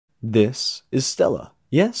This is Stella.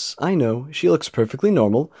 Yes, I know, she looks perfectly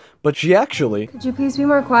normal, but she actually— Could you please be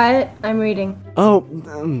more quiet? I'm reading. Oh,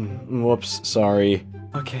 whoops, sorry.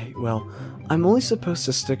 Okay, well, I'm only supposed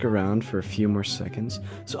to stick around for a few more seconds,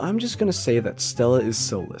 so I'm just gonna say that Stella is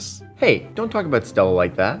soulless. Hey, don't talk about Stella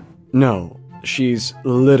like that. No, she's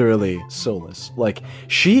literally soulless. Like,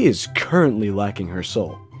 she is currently lacking her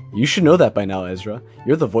soul. You should know that by now, Ezra.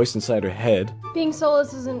 You're the voice inside her head. Being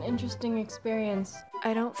soulless is an interesting experience.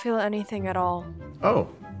 I don't feel anything at all. Oh,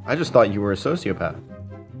 I just thought you were a sociopath.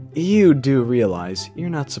 You do realize you're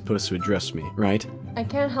not supposed to address me, right? I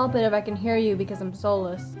can't help it if I can hear you because I'm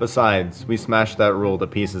soulless. Besides, we smashed that rule to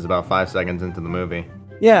pieces about 5 seconds into the movie.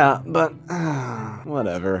 Yeah, but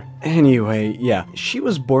whatever. Anyway, yeah, she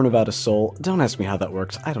was born without a soul. Don't ask me how that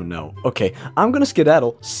works. I don't know. Okay, I'm gonna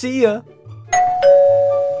skedaddle. See ya!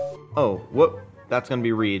 Oh, what? That's gonna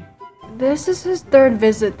be Reed. This is his 3rd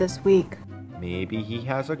visit this week. Maybe he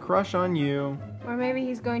has a crush on you. Or maybe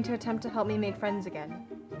he's going to attempt to help me make friends again.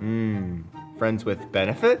 Friends with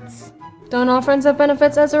benefits? Don't all friends have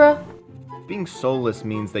benefits, Ezra? Being soulless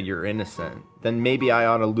means that you're innocent. Then maybe I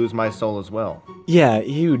ought to lose my soul as well. Yeah,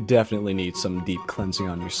 you definitely need some deep cleansing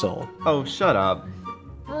on your soul. Oh, shut up.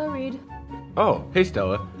 Hello, Reed. Oh, hey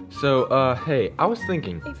Stella. So, hey, I was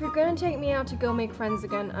thinking. If you're gonna take me out to go make friends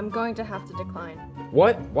again, I'm going to have to decline.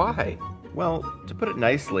 What? Why? Well, to put it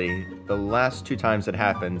nicely, the last 2 times it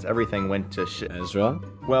happens, everything went to shit. Ezra?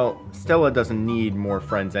 Well, Stella doesn't need more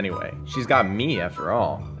friends anyway. She's got me after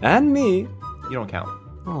all. And me. You don't count.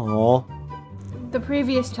 Aww. The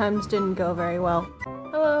previous times didn't go very well.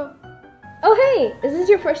 Hello. Oh hey, is this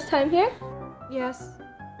your first time here? Yes.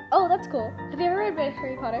 Oh, that's cool. Have you ever read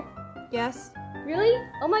Harry Potter? Yes. Really?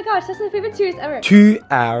 Oh my gosh, that's my favorite series ever. 2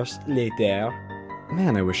 hours later.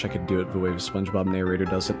 Man, I wish I could do it the way the SpongeBob narrator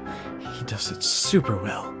does it. He does it super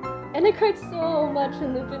well. And I cried so much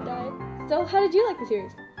when Luca died. So how did you like the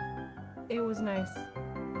series? It was nice.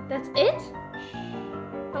 That's it?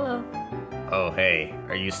 Hello. Oh, hey,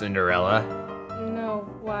 are you Cinderella? No,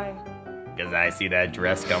 why? Because I see that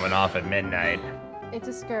dress coming off at midnight. It's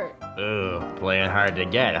a skirt. Ooh, playing hard to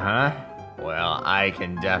get, huh? Well, I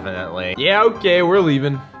can definitely— Yeah, okay, we're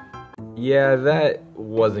leaving. Yeah, that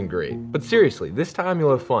wasn't great. But seriously, this time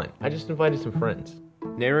you'll have fun. I just invited some friends.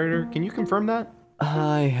 Narrator, can you confirm that?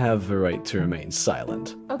 I have the right to remain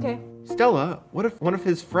silent. Okay. Stella, what if one of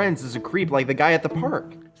his friends is a creep like the guy at the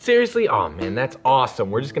park? Seriously? Oh man, that's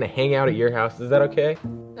awesome. We're just gonna hang out at your house. Is that okay?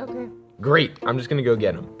 Okay. Great. I'm just gonna go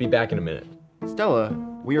get him. Be back in a minute. Stella,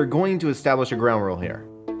 we are going to establish a ground rule here.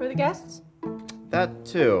 For the guests? That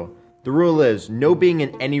too. The rule is no being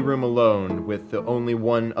in any room alone with only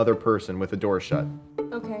one other person with the door shut.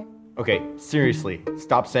 Okay. Okay, seriously,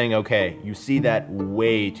 stop saying okay. You see that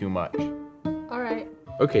way too much. Alright.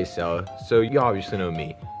 Okay, Stella. So you obviously know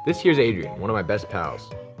me. This here's Adrian, one of my best pals.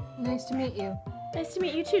 Nice to meet you. Nice to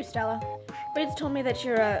meet you too, Stella. Reed's told me that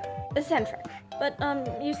you're, eccentric. But,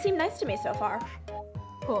 you seem nice to me so far.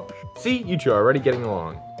 Cool. See, you two are already getting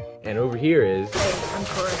along. And over here is... Hey, I'm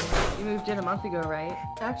Corin. You moved in a month ago, right?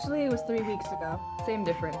 Actually, it was 3 weeks ago. Same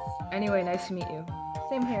difference. Anyway, nice to meet you.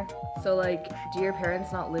 Same here. So, like, do your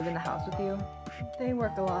parents not live in the house with you? They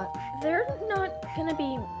work a lot. They're not gonna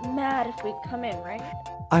be mad if we come in, right?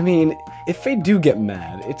 I mean, if they do get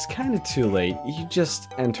mad, it's kinda too late. You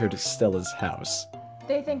just entered Stella's house.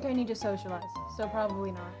 They think I need to socialize, so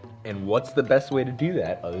probably not. And what's the best way to do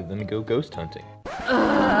that other than to go ghost hunting?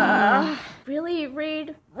 Really,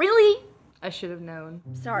 Reed? Really? I should have known.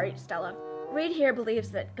 Sorry, Stella. Reed here believes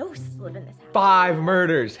that ghosts live in this house. 5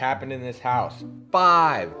 murders happened in this house.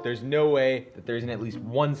 5! There's no way that there isn't at least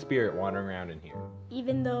one spirit wandering around in here.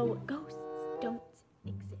 Even though ghosts don't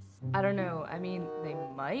exist. I don't know. I mean, they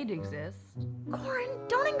might exist. Corin,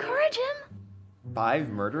 don't encourage him! 5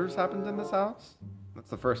 murders happened in this house? That's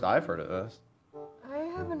the first I've heard of this. I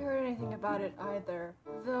haven't heard anything about it either.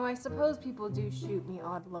 Though I suppose people do shoot me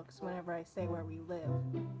odd looks whenever I say where we live.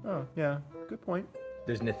 Oh, yeah, good point.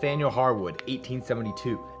 There's Nathaniel Harwood,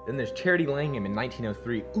 1872. Then there's Charity Langham in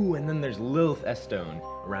 1903. Ooh, and then there's Lilith Estone,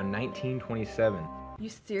 around 1927. You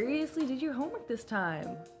seriously did your homework this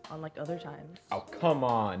time, unlike other times. Oh, come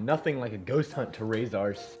on. Nothing like a ghost hunt to raise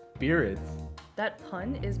our spirits. That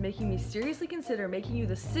pun is making me seriously consider making you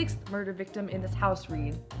the 6th murder victim in this house,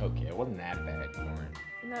 Reed. Okay, it wasn't that bad, Corin.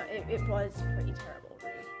 No, it was pretty terrible,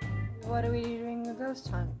 Reed. What do we do during the ghost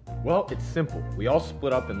hunt? Well, it's simple. We all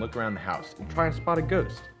split up and look around the house and try and spot a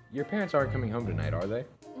ghost. Your parents aren't coming home tonight, are they?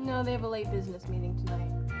 No, they have a late business meeting tonight.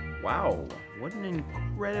 Wow, what an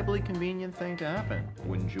incredibly convenient thing to happen.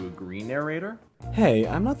 Wouldn't you agree, narrator? Hey,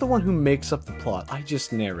 I'm not the one who makes up the plot, I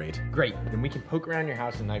just narrate. Great, then we can poke around your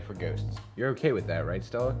house at night for ghosts. You're okay with that, right,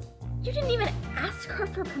 Stella? You didn't even ask her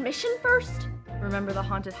for permission first? Remember the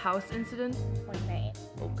haunted house incident? Wait.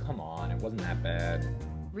 Oh, come on, it wasn't that bad.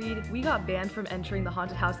 Reed, we got banned from entering the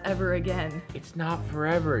haunted house ever again. It's not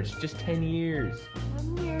forever, it's just 10 years.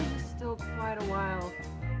 10 years is still quite a while.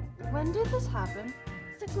 When did this happen?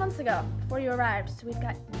 6 months ago, before you arrived, so we've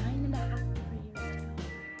got 9.5 more years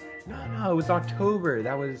to go. No, it was October.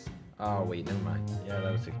 That was... Oh, wait, never mind. Yeah,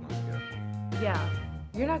 that was 6 months ago. Yeah,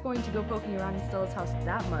 you're not going to go poking around in Stella's house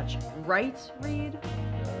that much, right, Reed?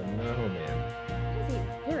 No, ma'am. That is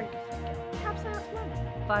a very good idea. Perhaps not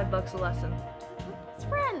tomorrow. $5 a lesson. It's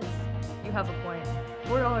friends. You have a point.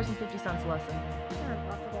 $4.50 a lesson. They're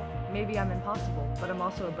impossible. Maybe I'm impossible, but I'm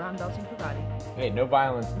also a brown belt in karate. Hey, no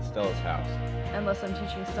violence in Stella's house. Unless I'm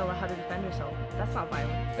teaching Stella how to defend herself. That's not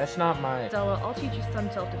violence. That's not my... Stella, I'll teach you some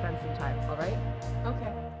self-defense in time, alright?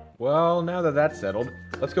 Okay. Well, now that that's settled,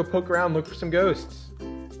 let's go poke around and look for some ghosts.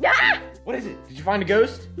 Ah! What is it? Did you find a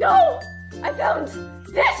ghost? No! I found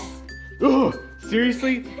this! Ugh,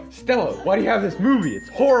 seriously? Stella, why do you have this movie? It's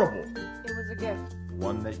horrible. It was a gift.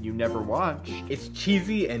 One that you never watched. It's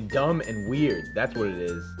cheesy and dumb and weird. That's what it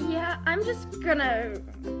is. Yeah, I'm just gonna...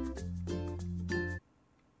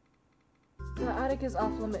 The attic is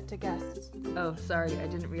off limit to guests. Oh, sorry, I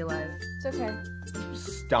didn't realize. It's okay.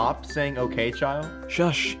 Stop saying okay, child.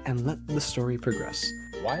 Shush, and let the story progress.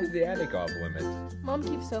 Why is the attic off limits? Mom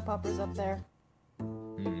keeps soap operas up there.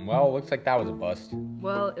 Well, looks like that was a bust.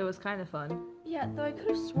 Well, it was kind of fun. Yeah, though I could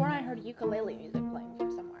have sworn I heard ukulele music playing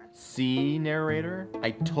from somewhere. See, narrator?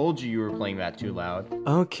 I told you were playing that too loud.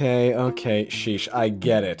 Okay, sheesh, I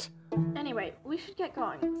get it. Anyway, we should get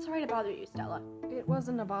going. Sorry to bother you, Stella. It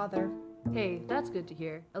wasn't a bother. Hey, that's good to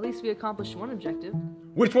hear. At least we accomplished one objective.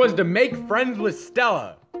 Which was to make friends with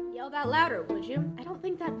Stella. Yell that louder, would you? I don't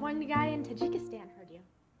think that one guy in Tajikistan heard you.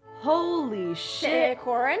 Holy shit!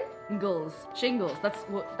 Corin? Shingles.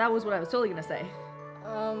 That was what I was totally gonna say.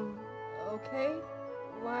 Okay.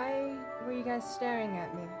 Why were you guys staring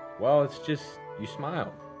at me? Well, it's just, you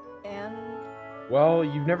smiled. And Well,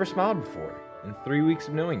 you've never smiled before. In 3 weeks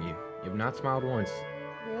of knowing you, you've not smiled once.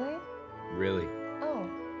 really? Really. Oh,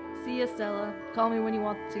 See ya, Stella. Call me when you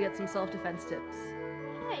want to get some self-defense tips.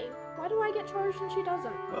 Hey, why do I get charged and she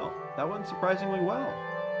doesn't? Well, that went surprisingly well.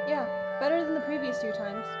 yeah. Better than the previous 2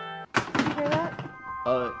 times. Did you hear that?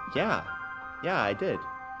 Yeah. Yeah, I did.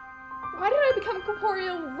 Why did I become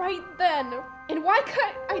corporeal right then? And why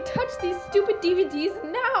can't I touch these stupid DVDs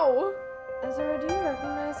now? Ezra, do you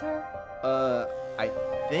recognize her? I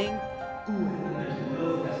think...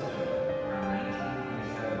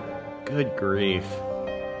 Good grief.